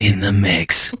in the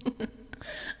mix.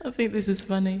 I think this is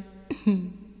funny.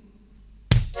 One,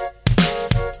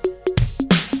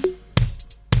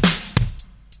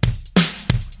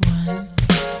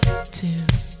 two,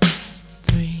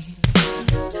 three.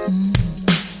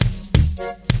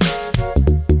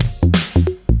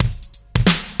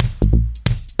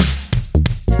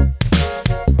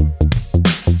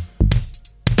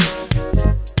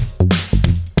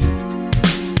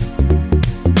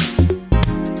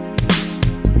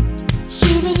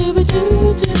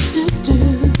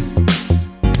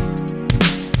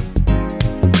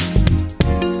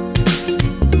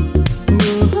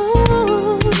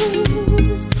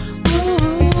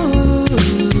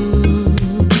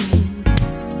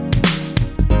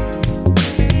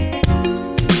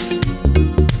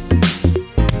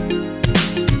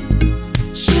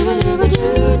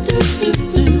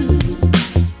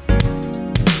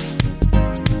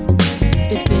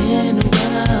 It's been a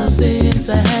while since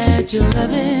I had your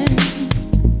loving,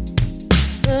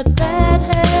 but that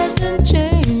hasn't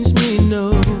changed me,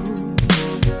 no.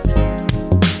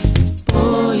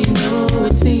 Boy, you know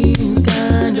it seems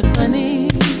kind of funny,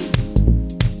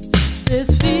 this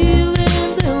feeling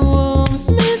that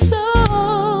warms me so.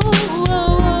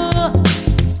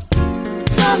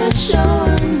 Time is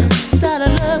showing that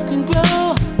our love can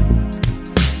grow.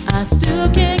 I still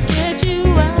can't get you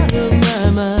out of my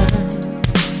mind.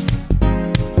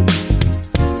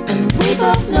 We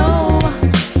both know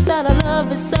that our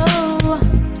love is so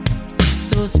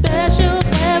special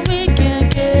that we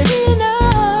can't get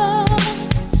enough.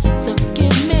 So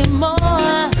give me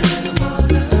more,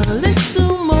 a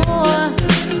little more,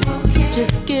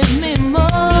 just give me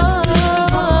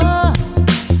more,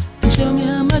 and show me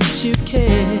how much you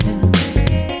care.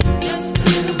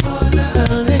 A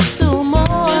little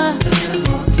more,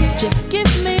 just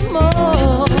give me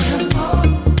more,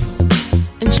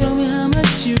 and show me how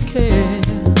much you care.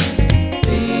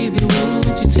 Baby,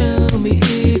 won't you tell me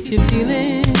if you're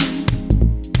feeling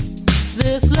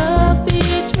this love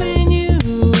between you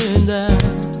and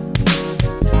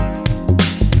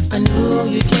I know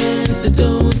you can, so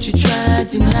don't you try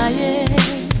to deny it.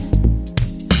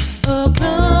 Oh,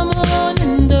 come on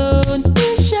and don't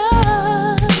be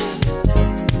shy.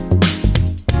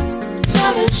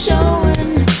 Time is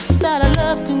showing that our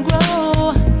love can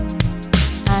grow.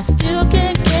 I still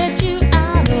can't get you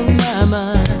out of my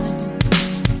mind.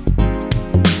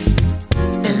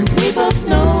 And we both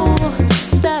know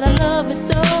that our love is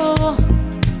so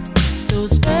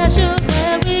special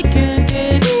that we can't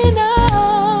get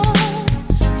enough.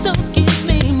 So give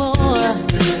me more,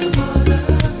 just a little more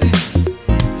loving,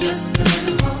 just a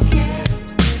little more care,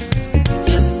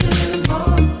 just a little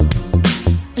more,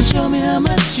 and show me how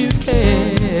much you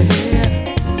care.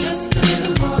 Just a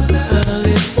little more love, a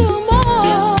little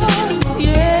more,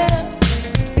 yeah,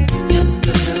 just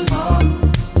a little more,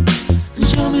 and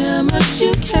show me how much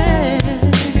you care.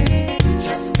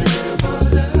 Just a little more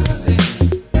loving.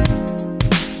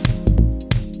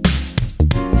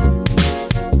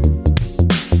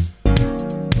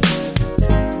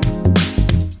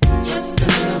 Just a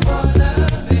little more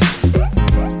loving.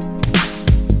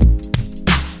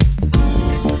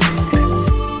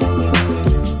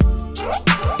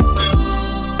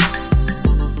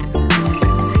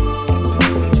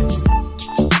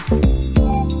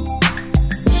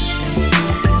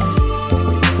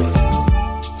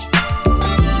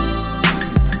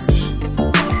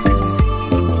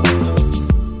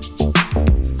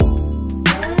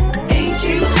 Ain't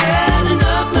you had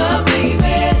enough love,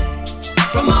 baby,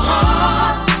 from my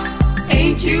heart?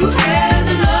 Ain't you had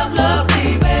enough love,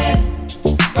 baby,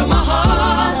 from my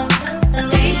heart?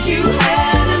 Ain't you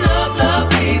had enough love,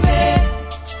 baby,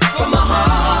 from my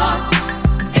heart?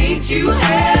 Ain't you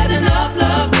had enough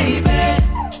love, baby,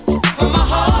 from my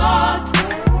heart?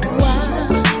 Why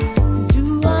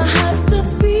do I have to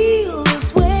feel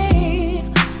this way?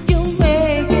 You're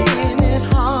making it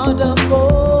harder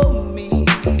for me.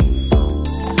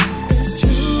 It's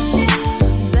true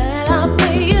that I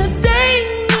play a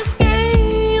dangerous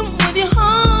game with your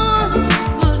heart,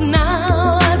 but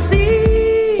now I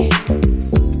see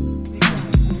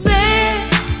that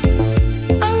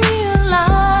I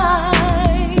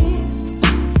realize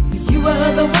you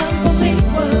were the one for me.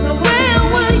 Where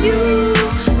were you?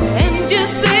 And you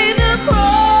say the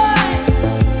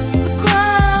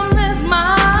crime is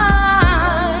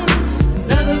mine.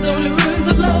 Now there's only ruins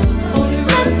of love, only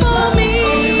ruins of love, me.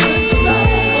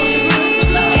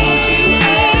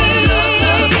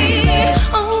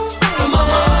 From my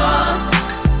heart,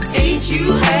 ain't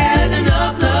you had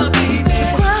enough love,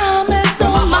 baby? Crime is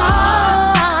on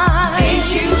mine.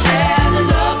 Ain't you had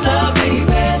enough love,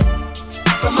 baby?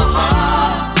 From my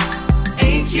heart.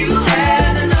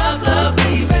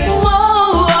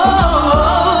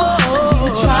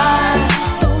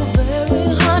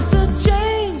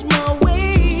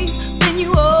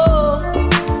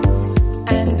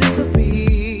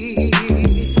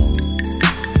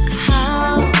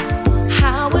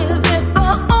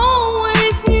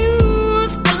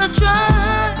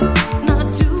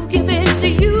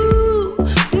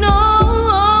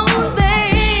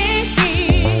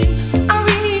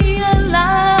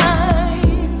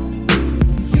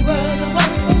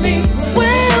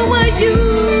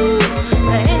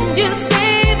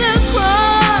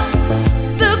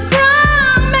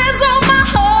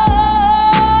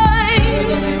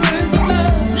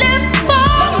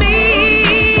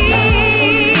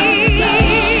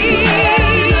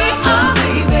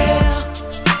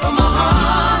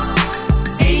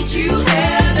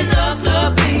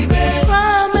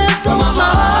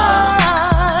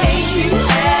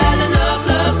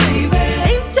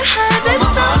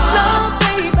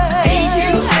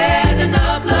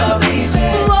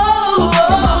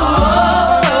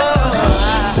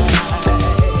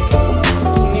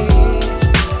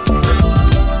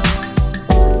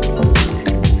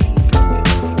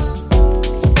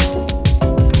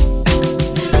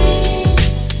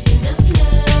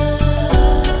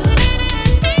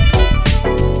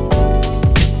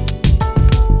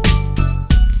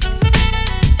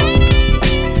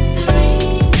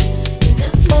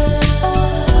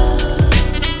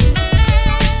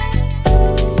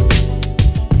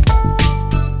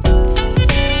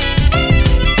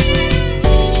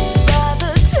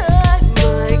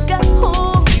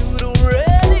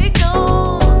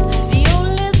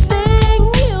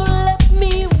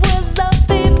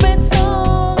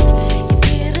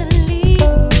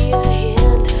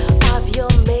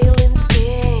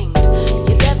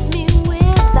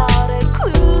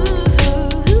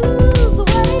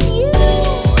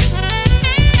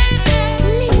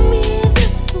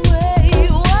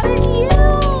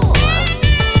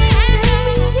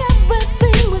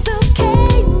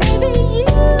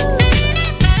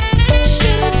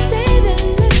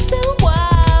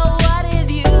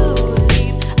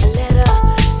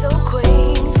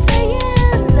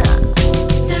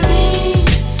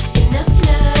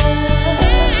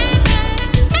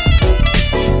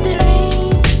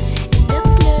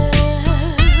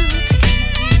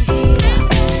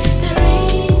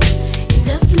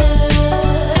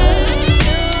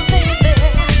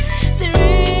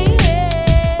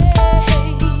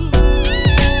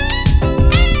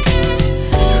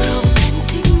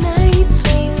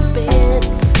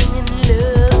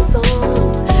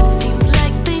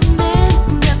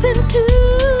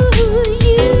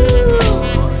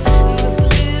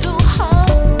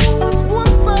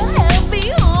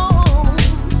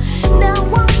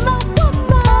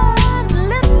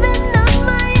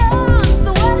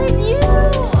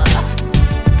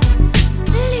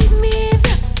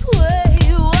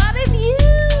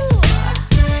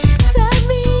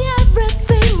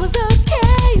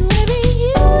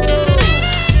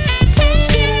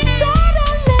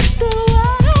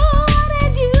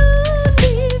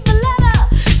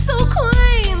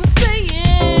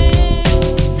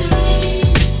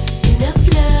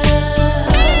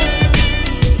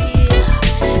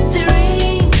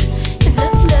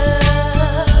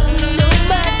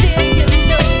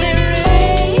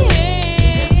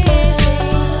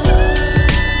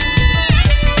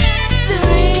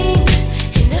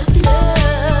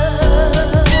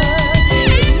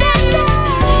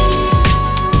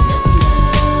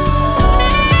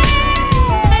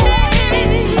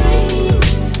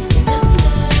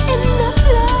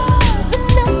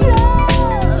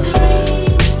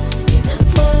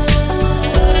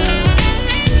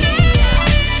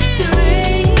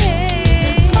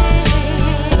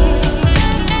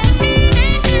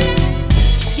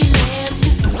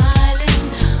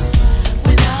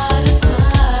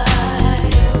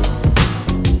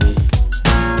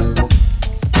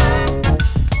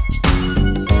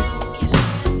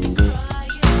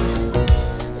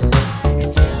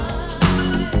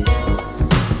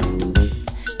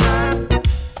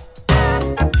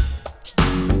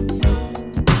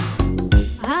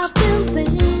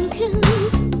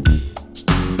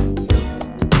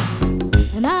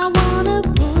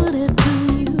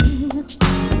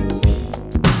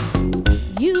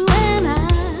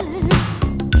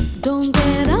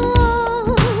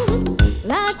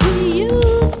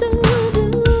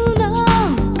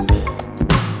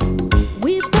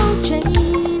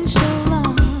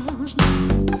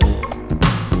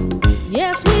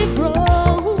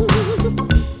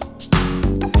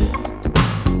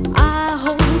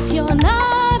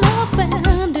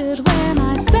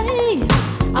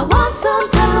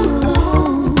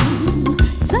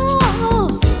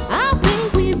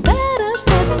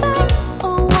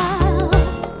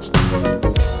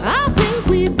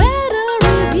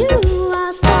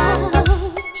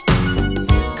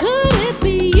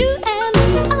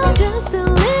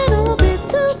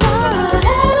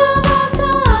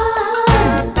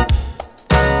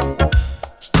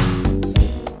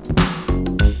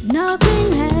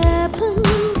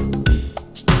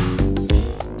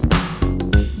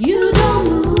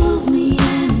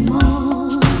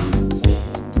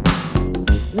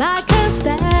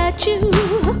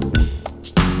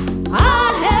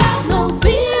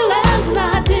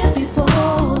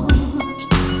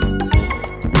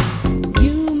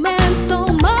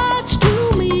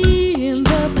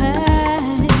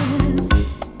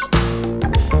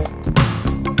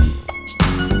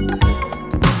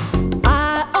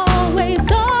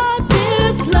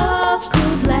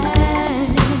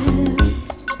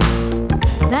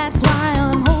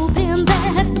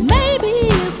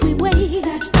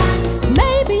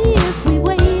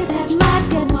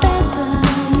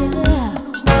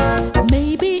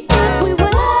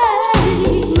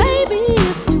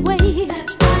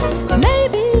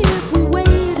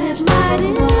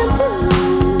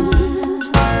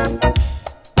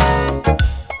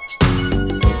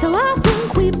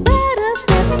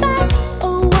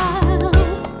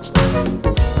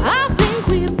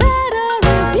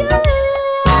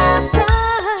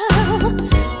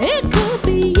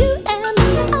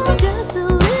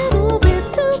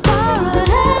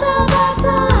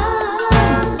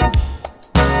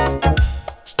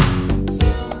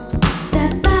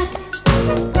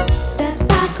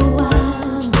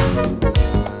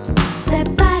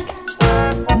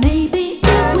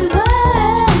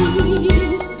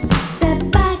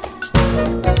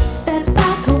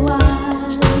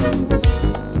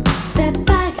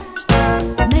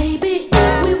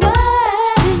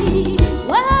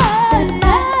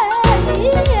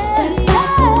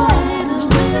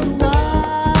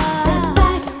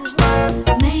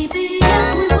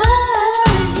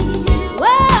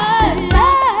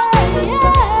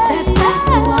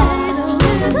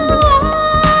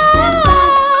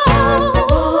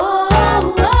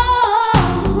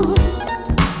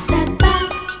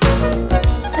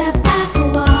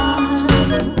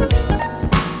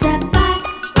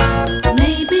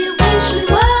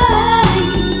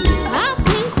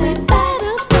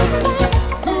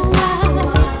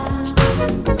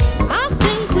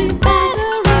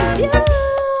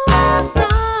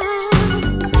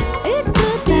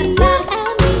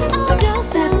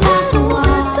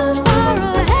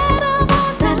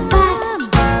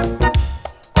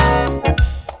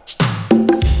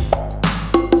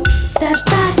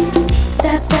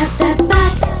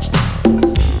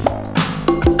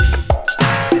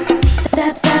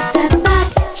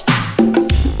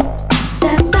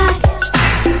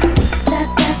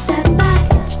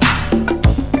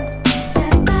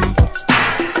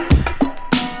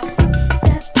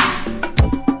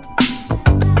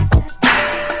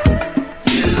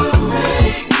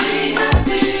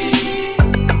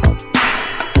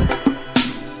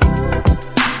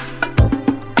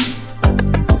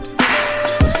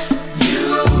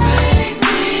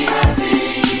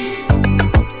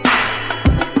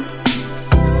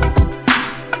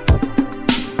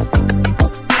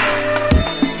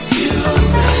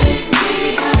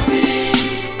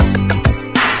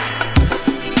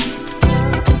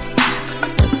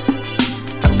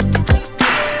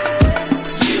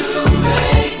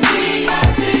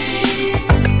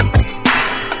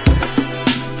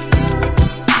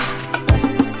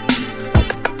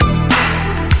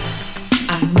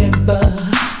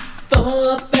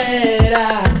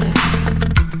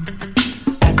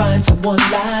 find someone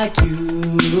like you.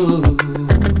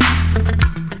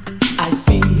 I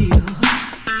feel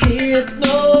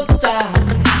hypnotized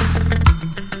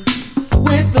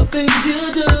with the things you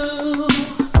do.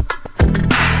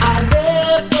 I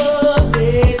never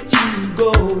let you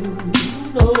go,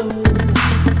 no.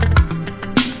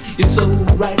 You're so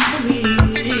right for me.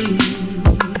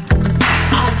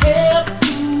 I have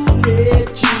to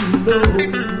let you know.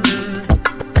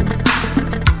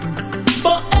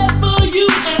 Forever you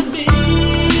and me.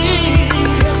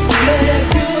 Only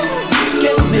you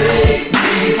can make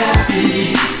me happy.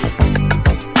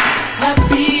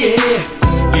 Happy, yeah.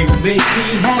 You make me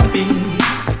happy.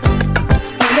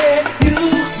 Only you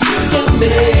can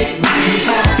make me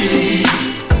happy.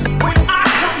 When I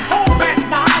come home at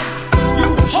night, you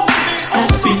hold me on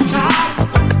so tight.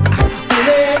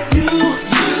 Only you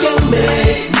can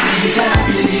make me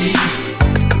happy.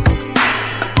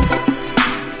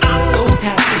 I'm so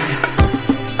happy.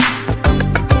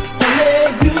 Only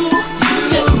you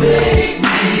can make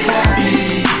me happy.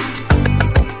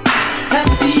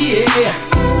 Happy, yeah.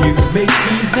 You make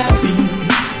me happy.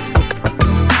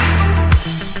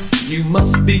 You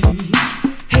must be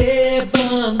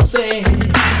heaven sent,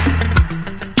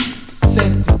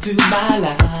 sent into my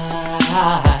life,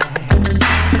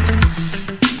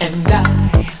 and I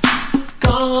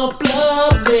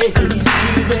compliment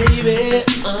you, baby.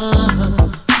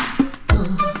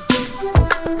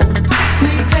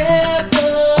 We have a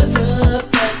love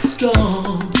that's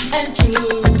strong and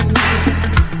true,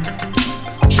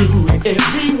 true in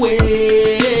every way.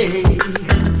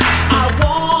 I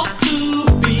want to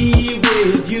be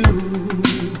with you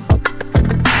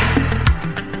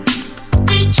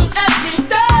each and every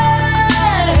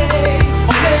day.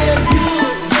 Only you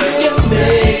can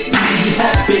make me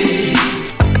happy.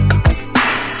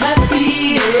 Happy,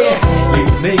 yeah. You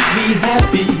make me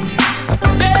happy.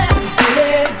 Yeah.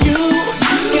 Only you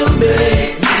can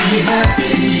make me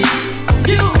happy.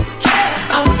 You can.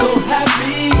 I'm so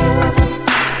happy.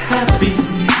 Happy.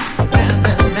 Only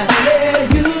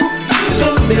you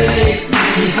can make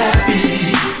me happy.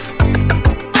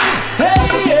 Hey,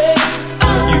 yeah.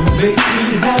 You make me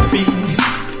happy.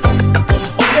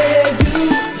 Only you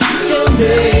can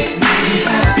make me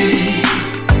happy.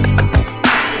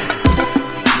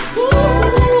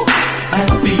 Ooh,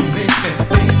 happy, baby,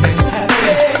 baby,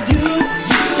 happy. You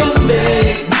can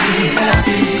make me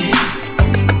happy.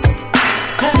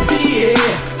 Happy,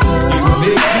 yeah. You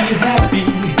make me happy.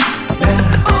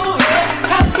 Now, oh yeah,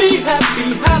 happy, happy,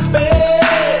 happy.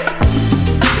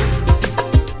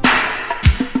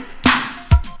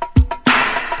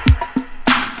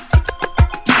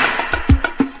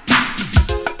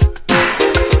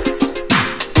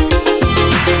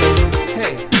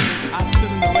 Hey, I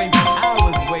stood in the rain for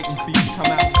hours waiting for you to come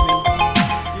out with me.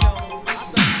 You know,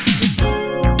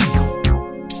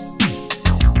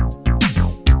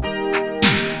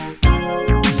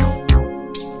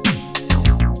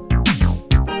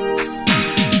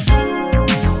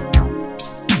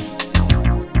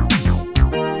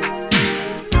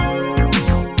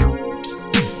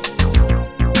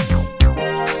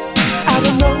 I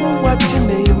don't know what your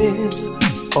name is,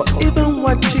 or even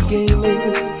what your game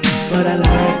is, but I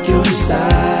like your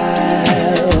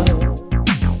style.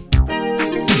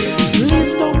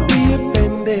 Please don't be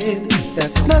offended,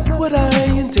 that's not what I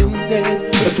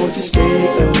intended, but won't you stay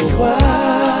a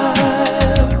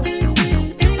while?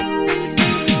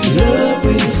 Love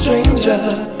with a stranger,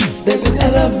 there's an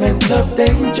element of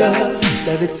danger,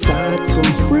 that excites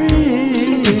some thrills.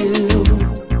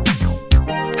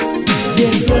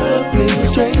 Yes, love with a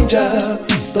stranger.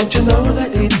 Don't you know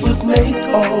that it would make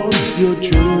all your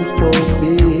dreams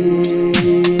fulfill?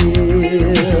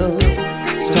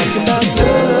 Talking about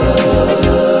love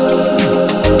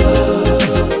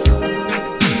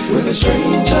with a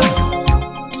stranger.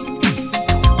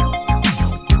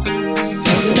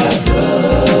 Talking about love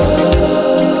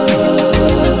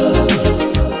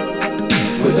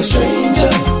with a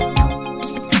stranger.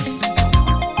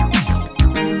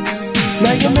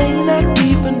 Now you may not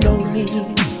even know me,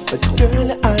 but girl,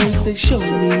 your eyes, they show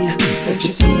me that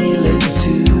you feel it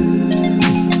too.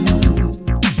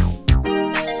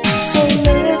 So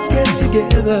let's get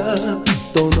together.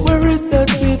 Don't worry that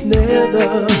we've never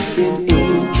been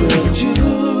introduced.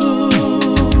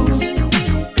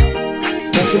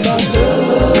 Talking about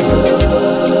love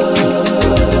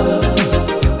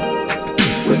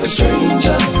with a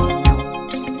stranger.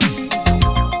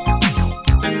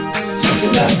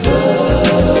 Talking about love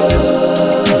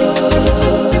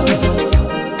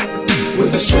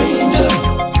with a stranger.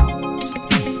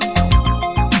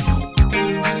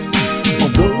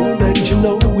 Although that you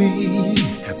know we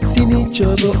have seen each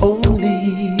other only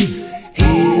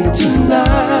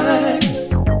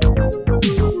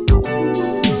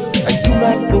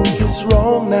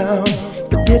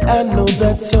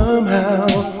that somehow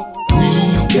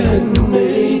we can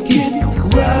make it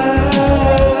right.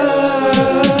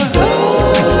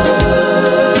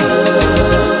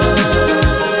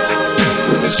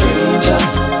 With a stranger,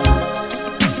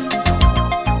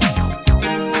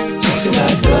 talking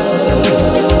about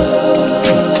love.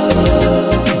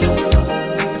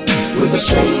 With a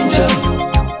stranger.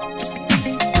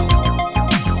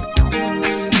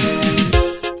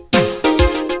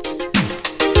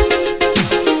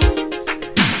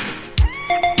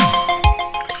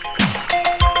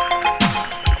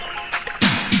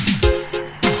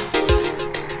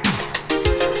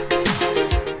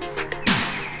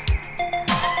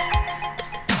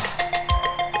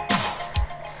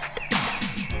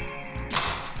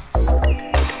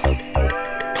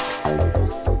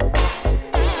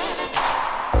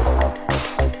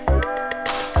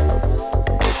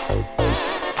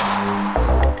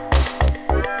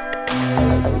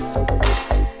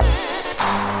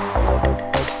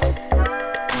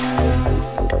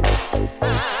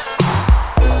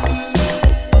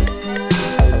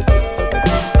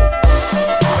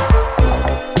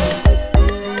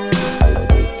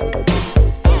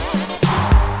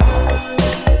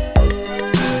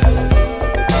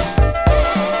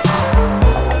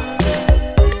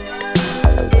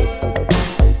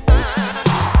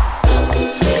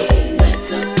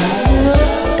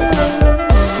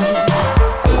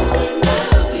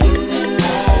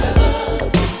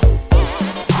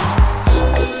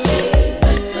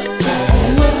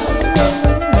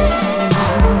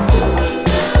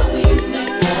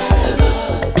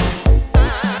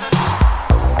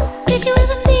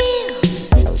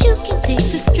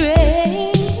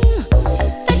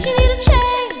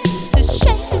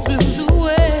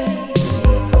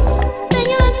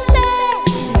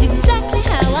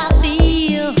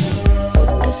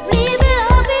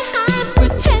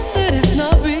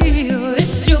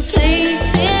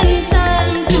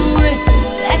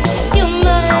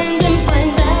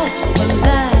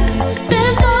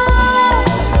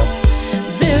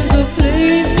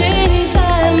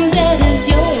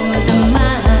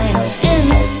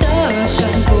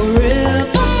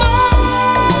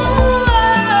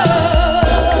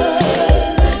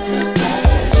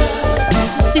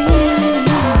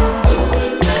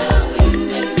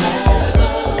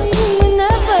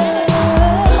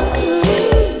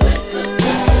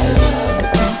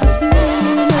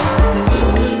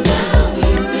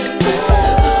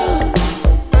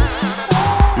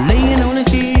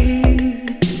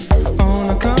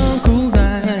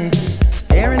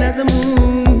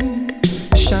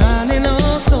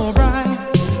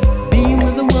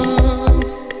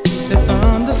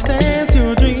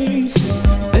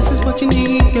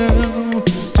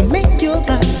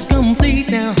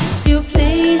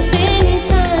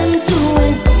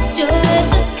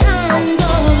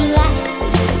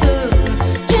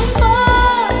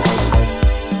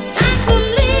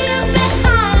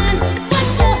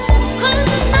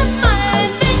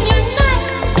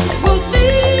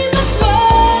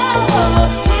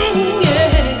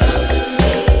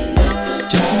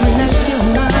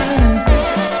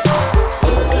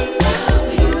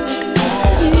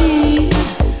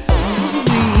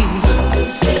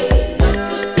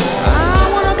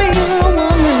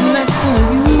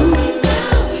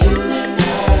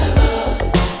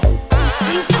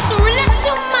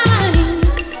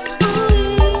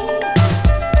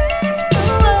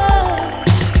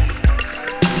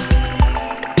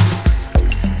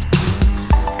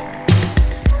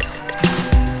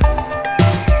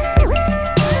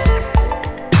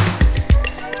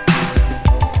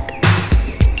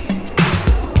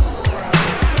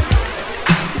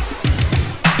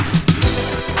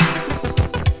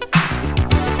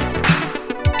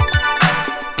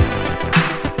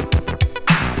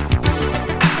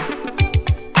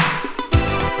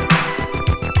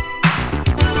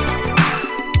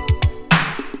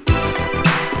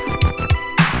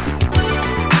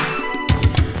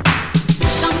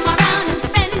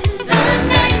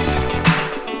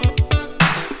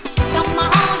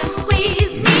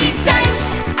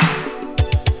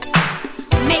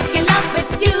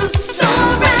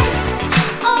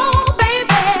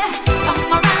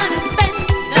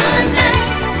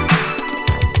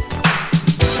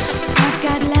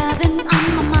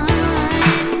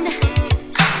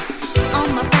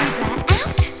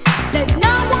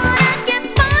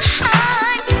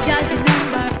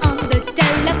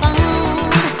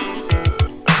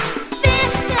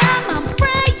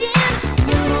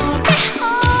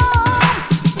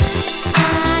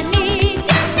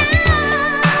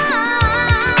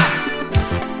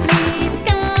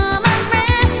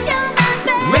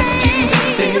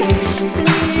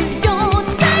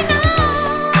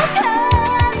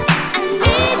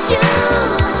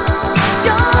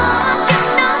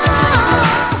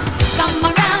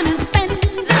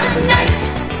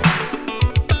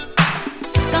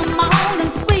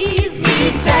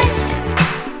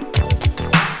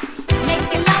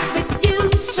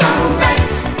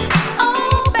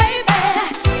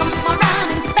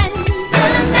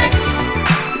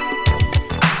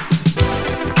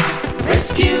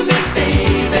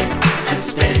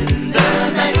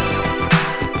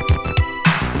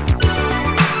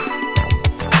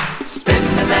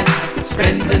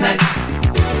 the night.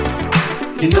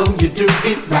 You know you do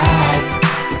it right.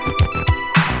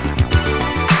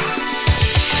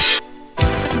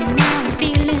 Now I'm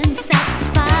feeling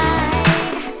satisfied.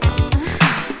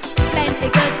 Plenty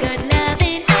good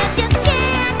loving, I just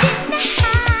can't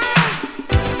deny.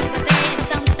 But there's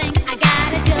something I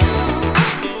gotta do.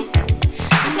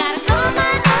 Gotta call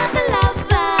my other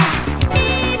lover,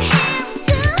 need him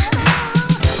too.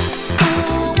 So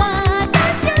why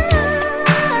don't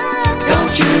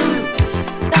you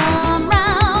come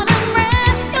round and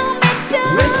rescue me too?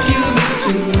 Rescue me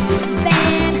too.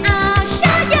 Then I'll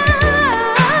show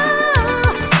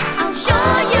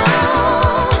you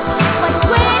what's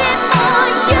waiting for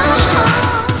you.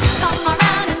 Come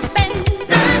around and spend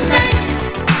the night.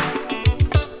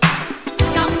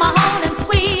 Come on and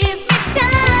squeeze me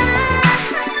tight.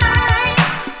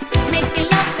 Making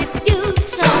love with you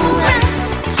so right.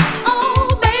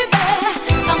 Oh baby,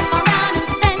 come around and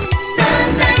spend the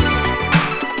night.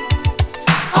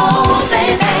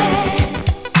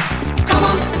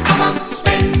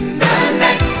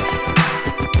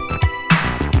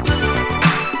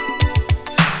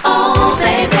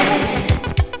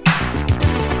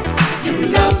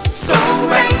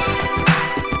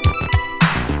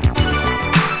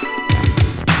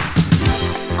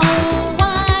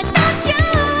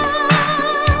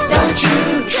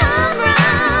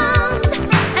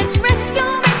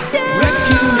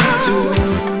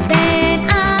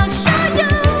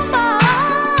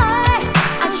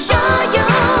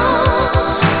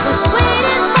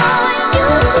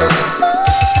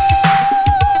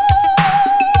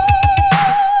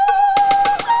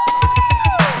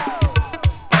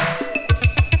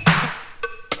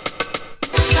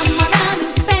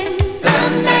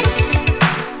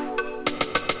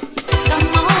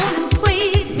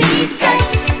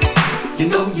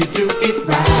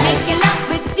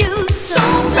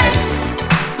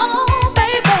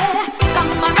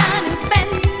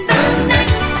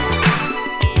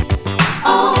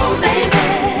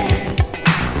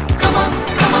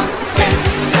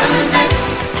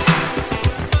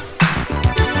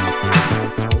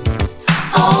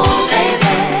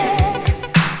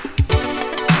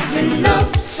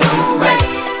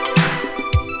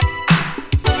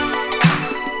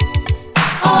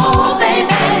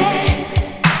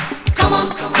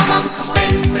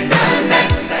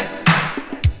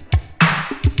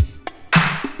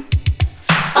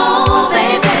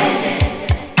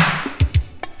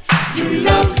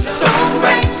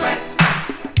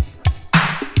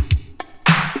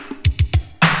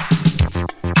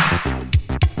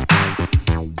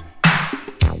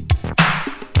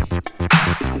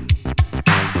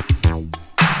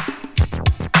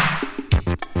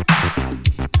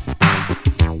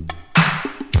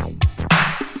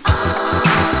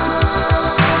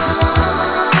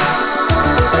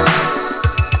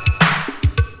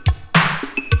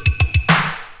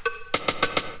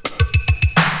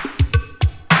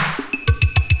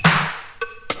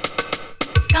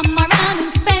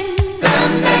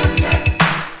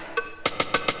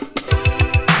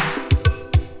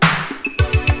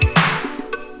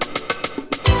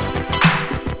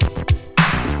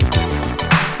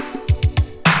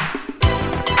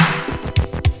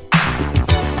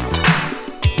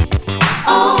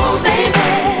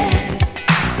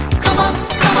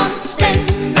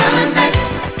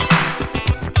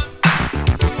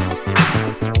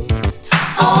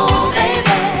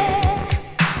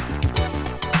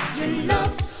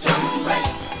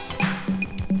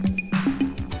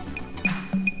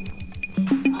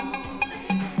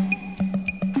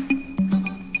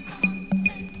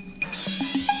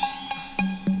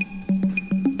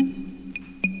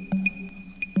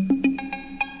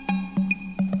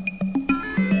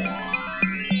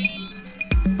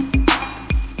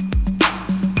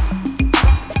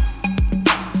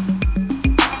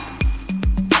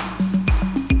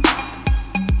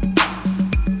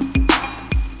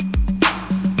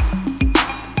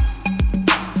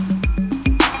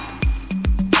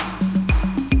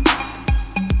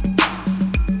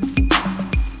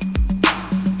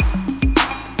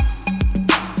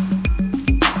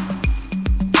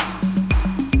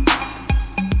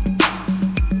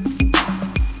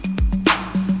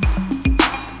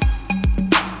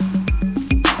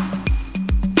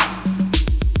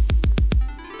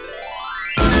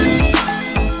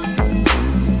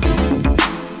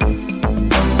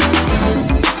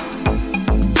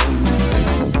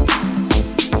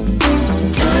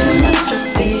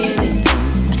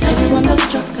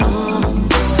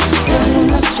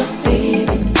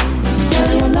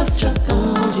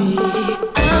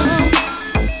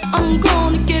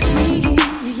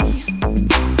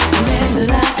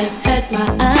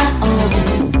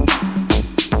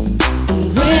 And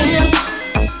when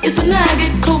it's when I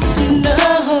get close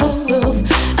enough,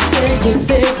 I tell you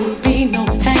there will be no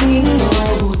hanging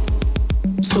on.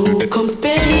 So come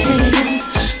spend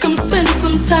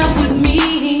some time with me,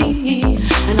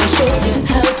 and I'll show you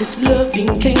how this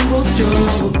loving can grow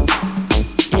strong.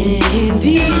 And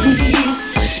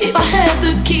if I had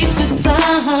the key to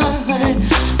time, I'd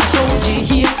hold you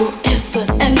here forever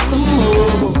and some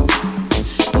more.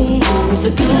 He's a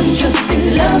good and trusting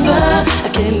lover, I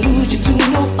can't lose you to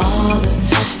no other.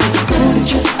 He's a good and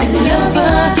trusting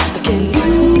lover, I can't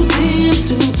lose him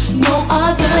to no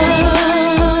other.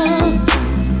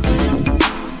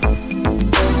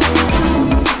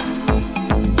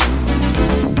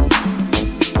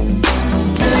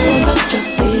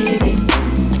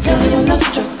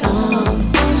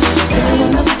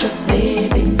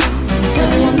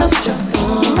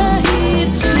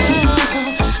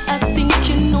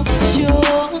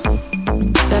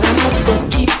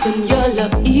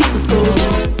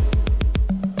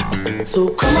 So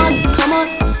come on,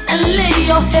 and lay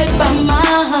your head by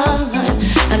mine,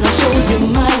 and I'll show you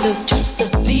my love just a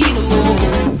little more.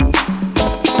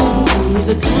 He's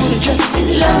a good and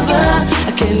trusting lover,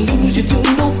 I can't lose you to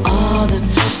no other.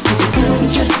 He's a good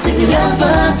and trusting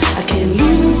lover, I can't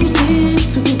lose him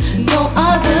to no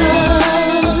other.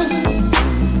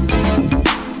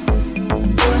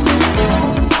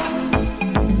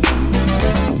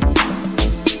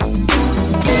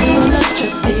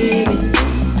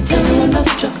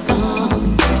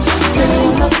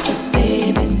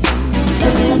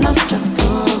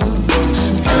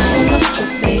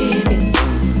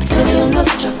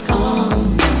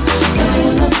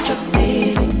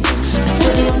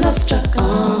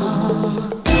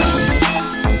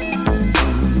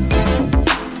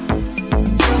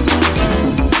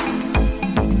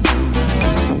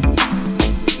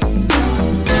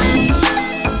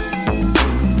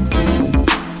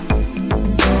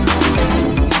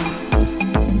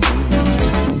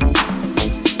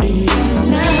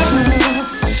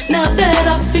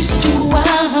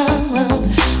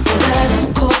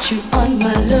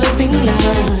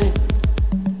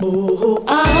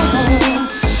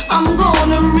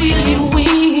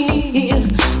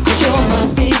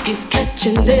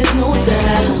 There's no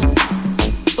doubt.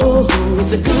 Oh,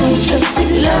 he's a good and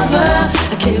trusting lover,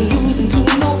 I can't lose him to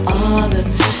no other.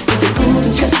 He's a good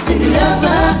and trusting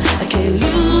lover, I can't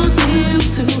lose him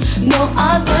to no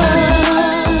other.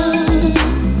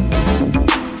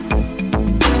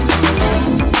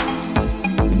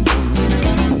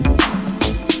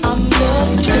 I'm love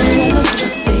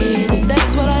struck, baby.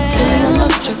 That's what I am. I'm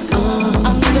love struck,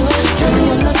 I'm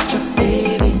love struck,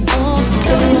 baby.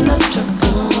 Tell me I'm love struck.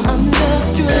 I'm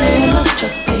love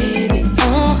struck, baby.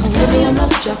 Tell me I'm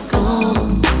love struck,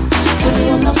 tell me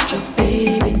I'm love struck.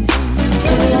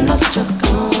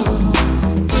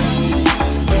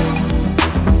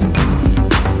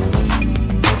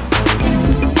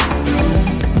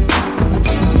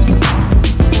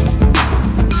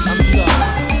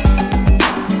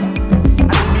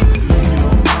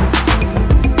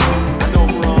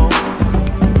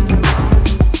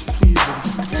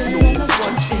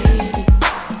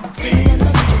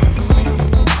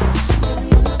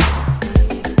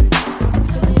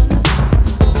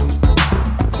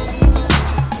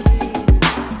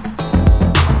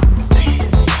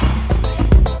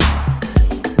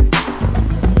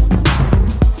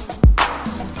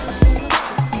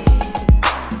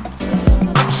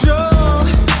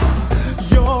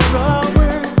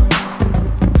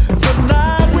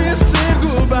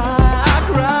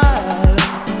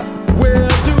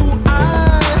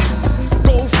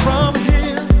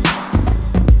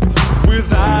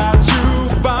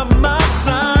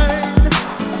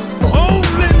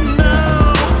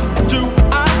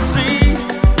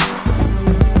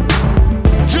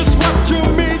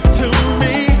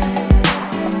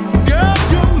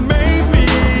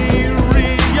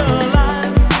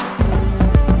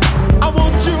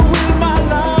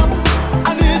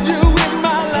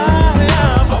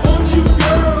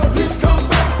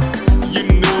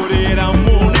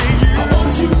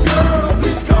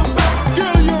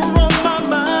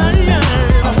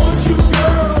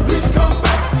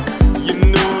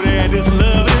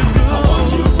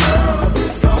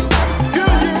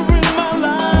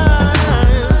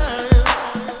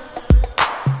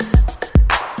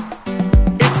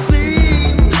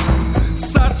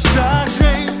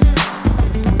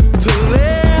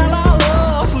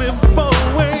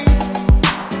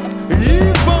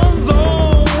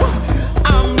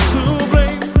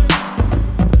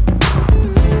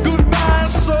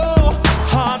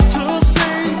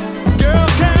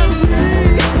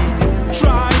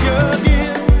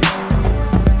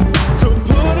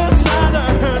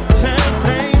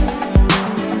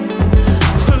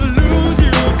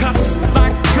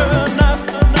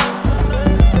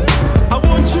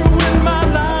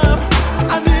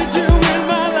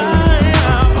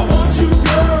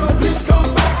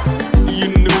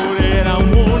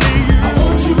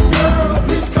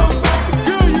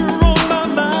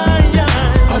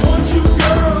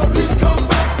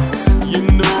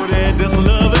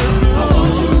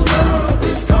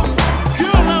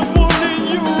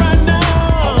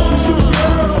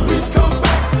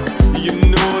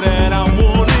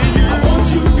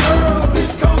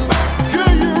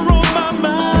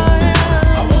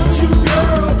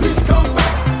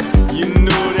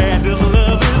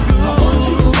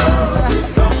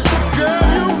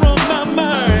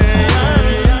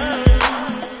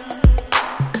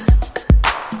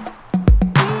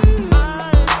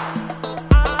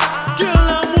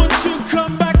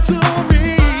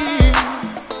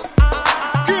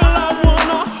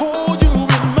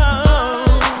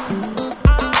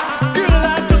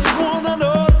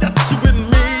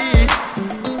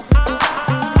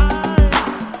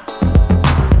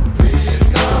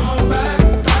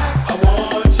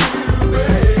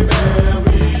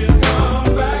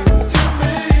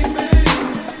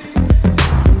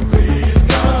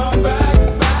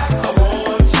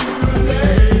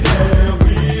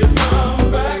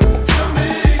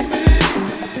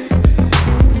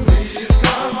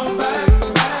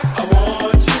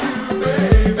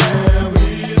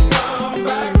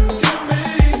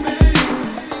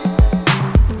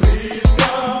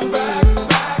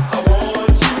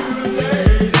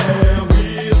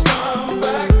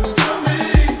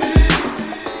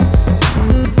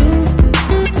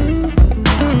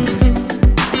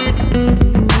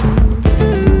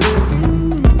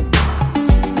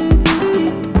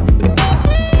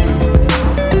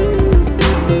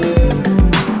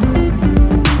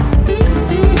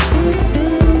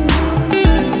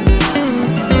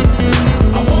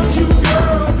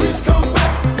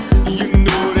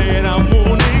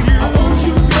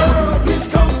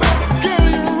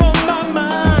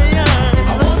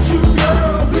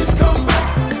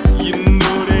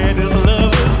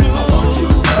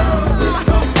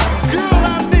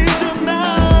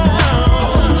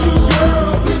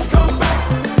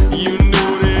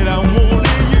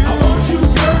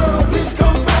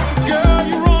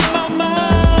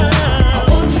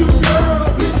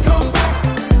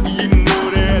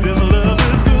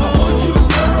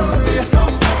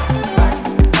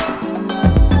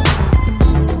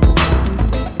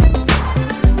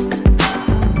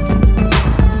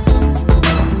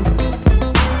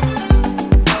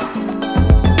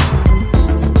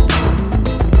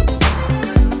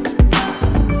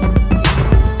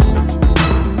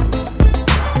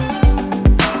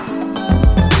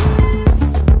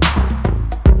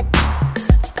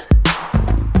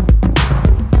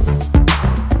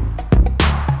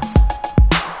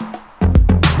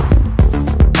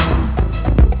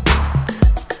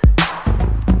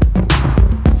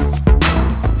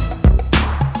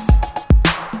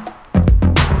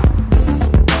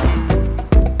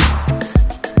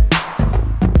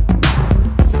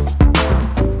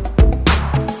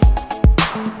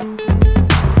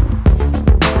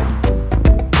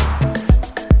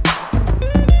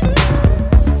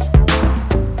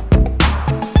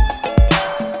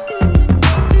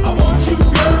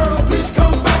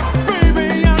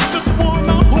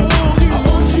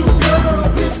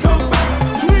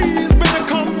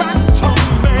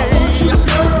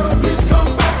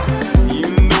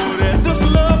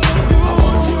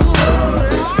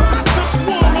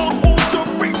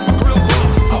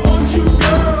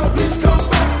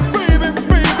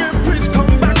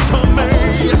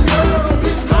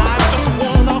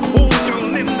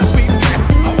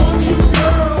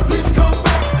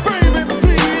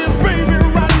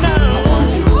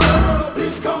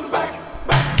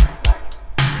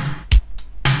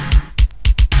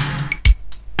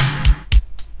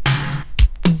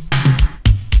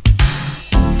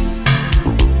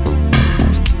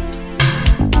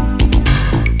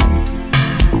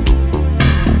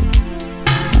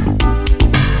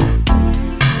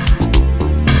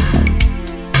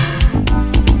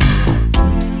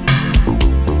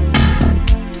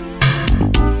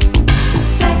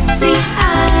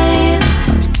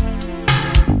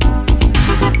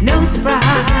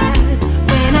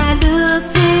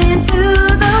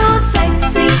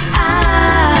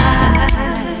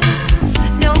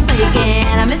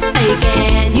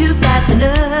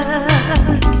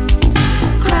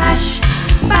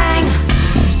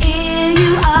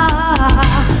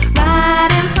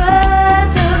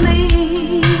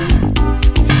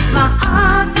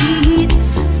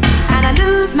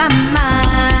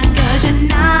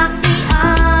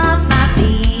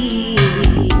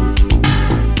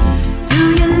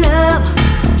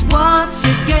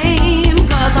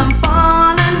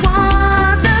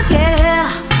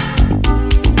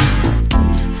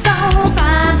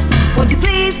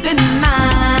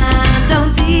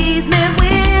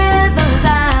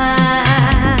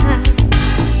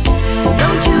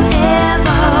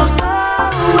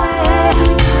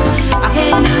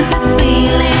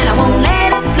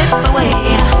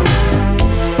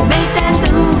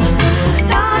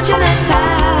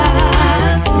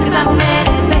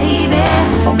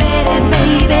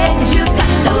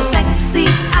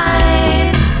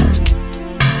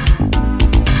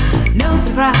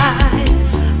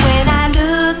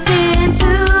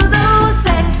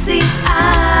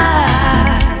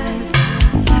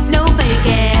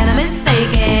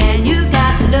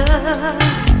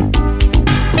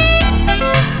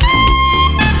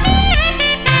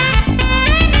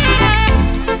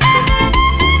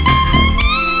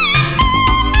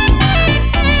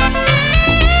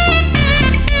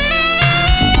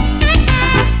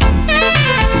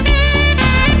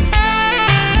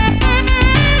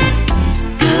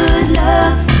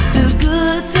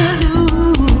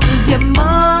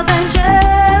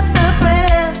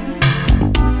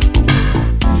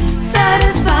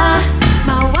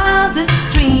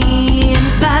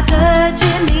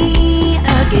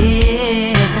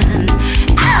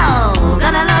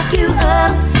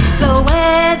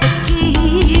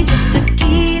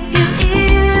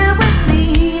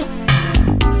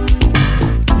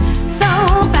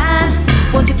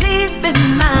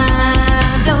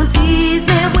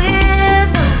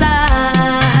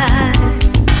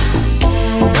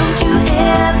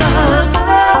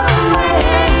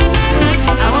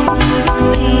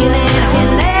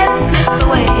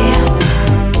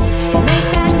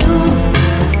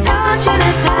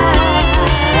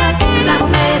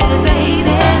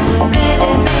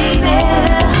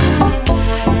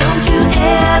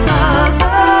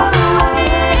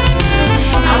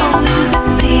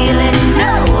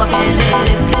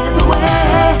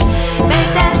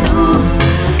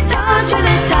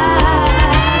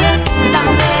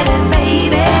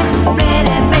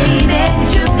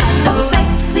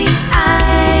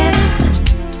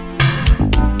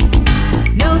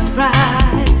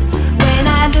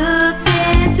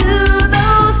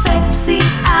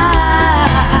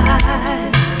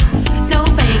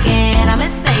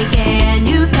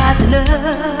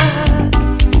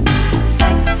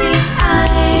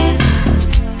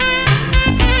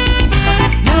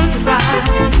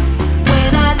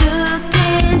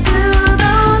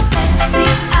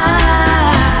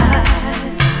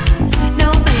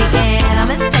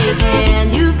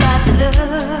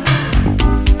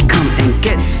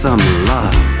 some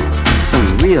love,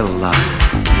 some real love.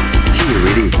 Here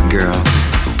it is, girl.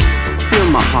 Feel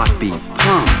my heartbeat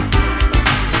pump.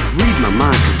 Read my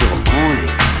mind cause you're on it.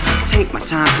 Take my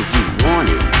time cause you want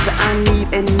it. So I need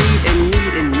and need and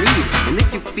need and need. And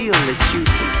if you feel that you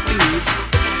can feed,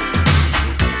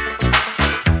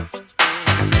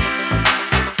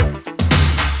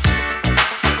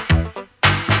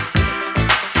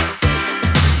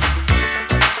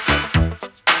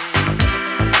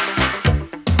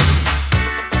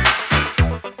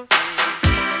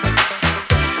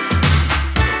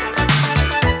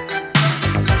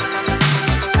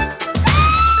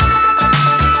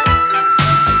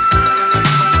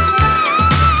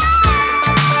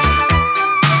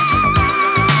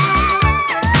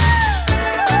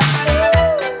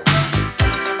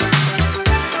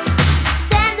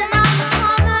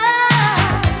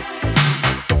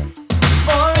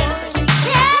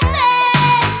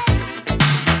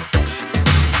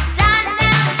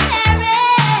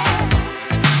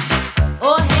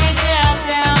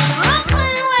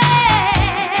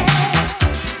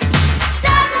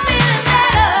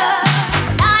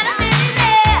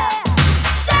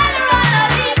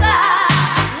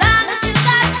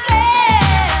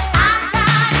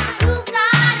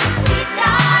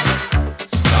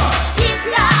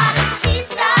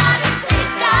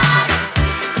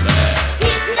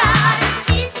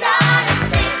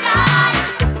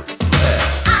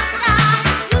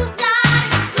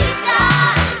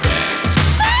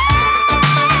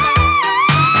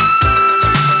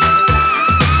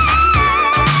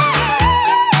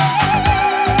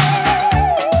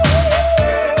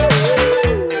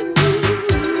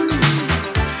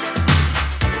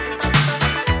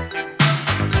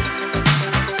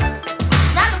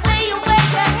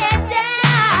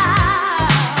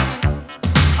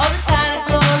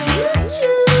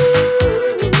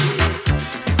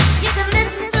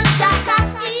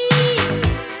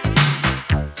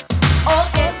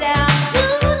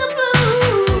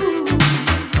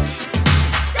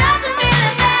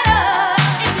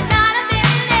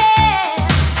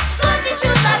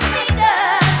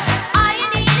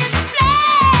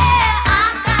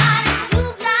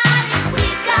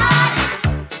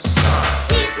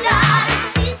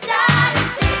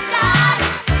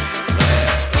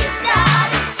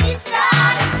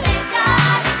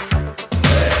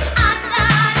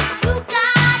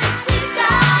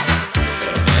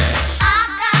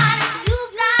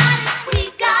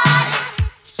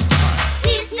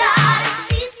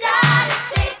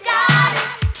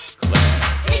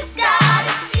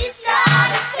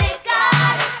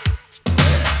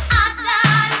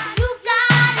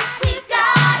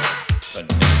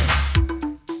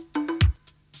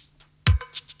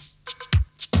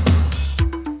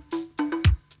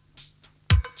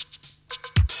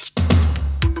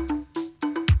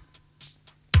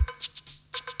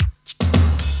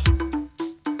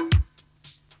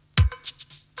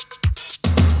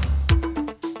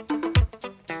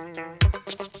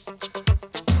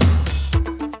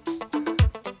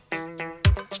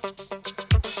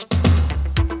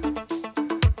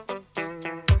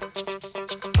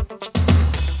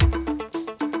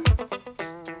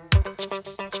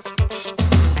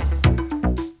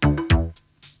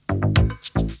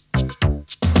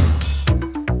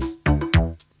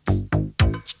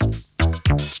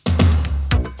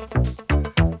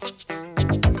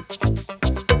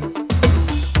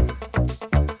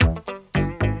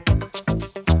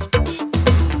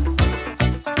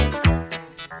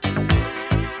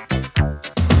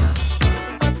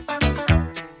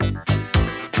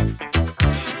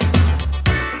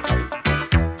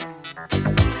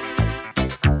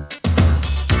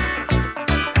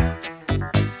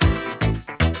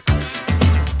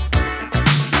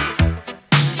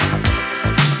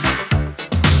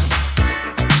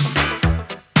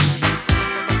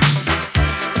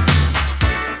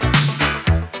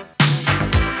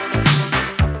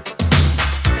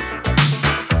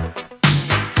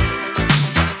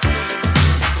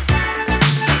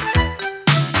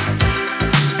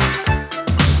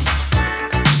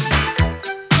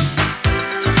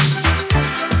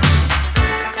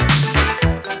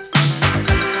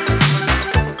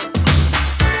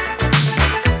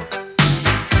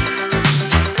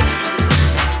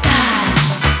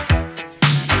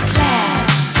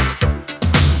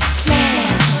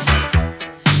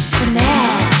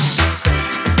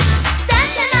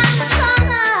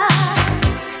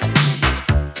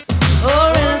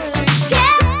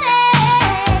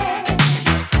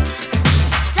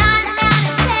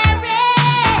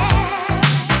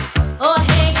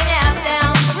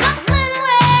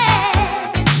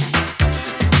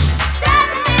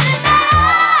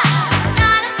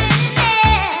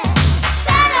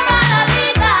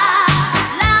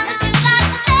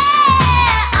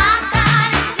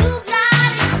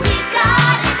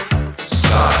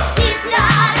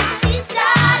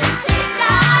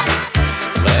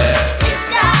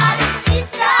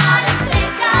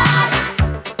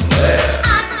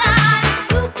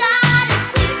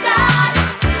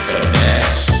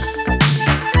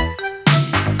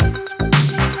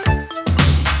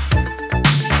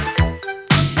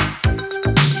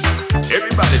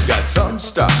 got some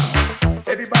style.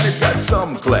 Everybody's got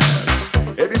some class.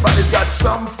 Everybody's got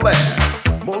some flair.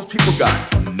 Most people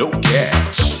got no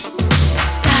cash.